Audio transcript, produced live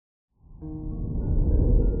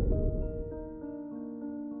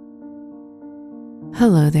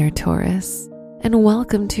Hello there, Taurus, and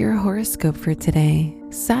welcome to your horoscope for today,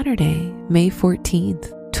 Saturday, May 14th,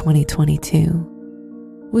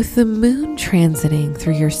 2022. With the moon transiting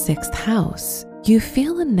through your 6th house, you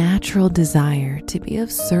feel a natural desire to be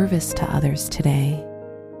of service to others today.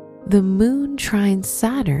 The moon trine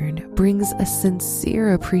Saturn brings a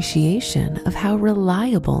sincere appreciation of how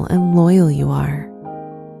reliable and loyal you are.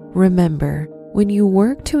 Remember, when you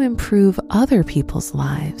work to improve other people's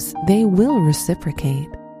lives, they will reciprocate.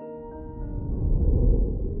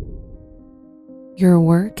 Your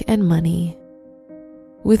work and money.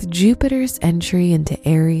 With Jupiter's entry into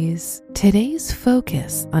Aries, today's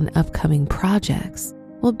focus on upcoming projects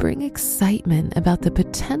will bring excitement about the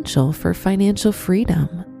potential for financial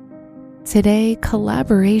freedom. Today,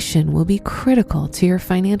 collaboration will be critical to your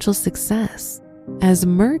financial success, as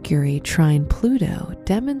Mercury trine Pluto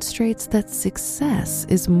demonstrates that success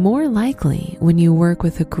is more likely when you work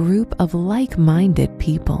with a group of like-minded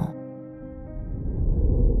people.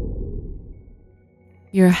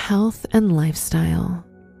 Your health and lifestyle.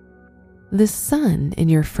 The sun in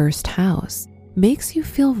your 1st house makes you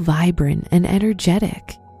feel vibrant and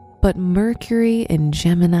energetic, but Mercury in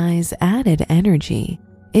Gemini's added energy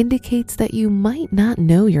indicates that you might not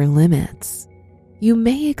know your limits. You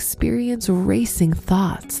may experience racing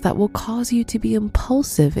thoughts that will cause you to be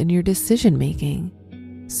impulsive in your decision-making.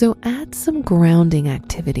 So add some grounding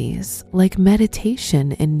activities like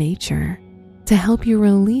meditation in nature to help you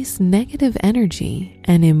release negative energy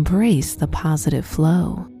and embrace the positive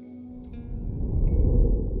flow.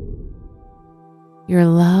 Your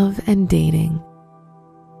love and dating.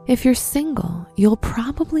 If you're single, you'll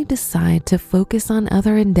probably decide to focus on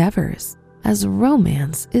other endeavors, as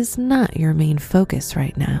romance is not your main focus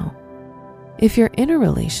right now. If you're in a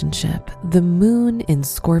relationship, the moon in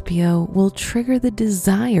Scorpio will trigger the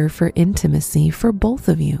desire for intimacy for both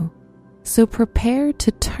of you, so prepare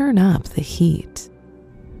to turn up the heat.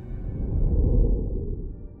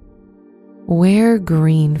 Wear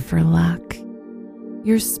green for luck.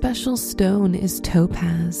 Your special stone is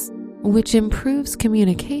topaz, which improves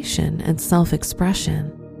communication and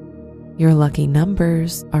self-expression. Your lucky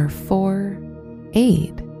numbers are 4,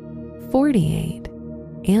 8, 48,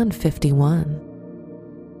 and 51.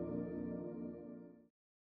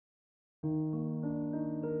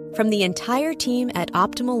 From the entire team at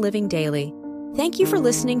Optimal Living Daily, thank you for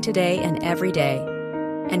listening today and every day.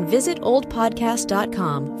 And visit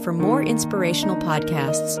oldpodcast.com for more inspirational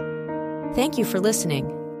podcasts. Thank you for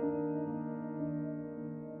listening.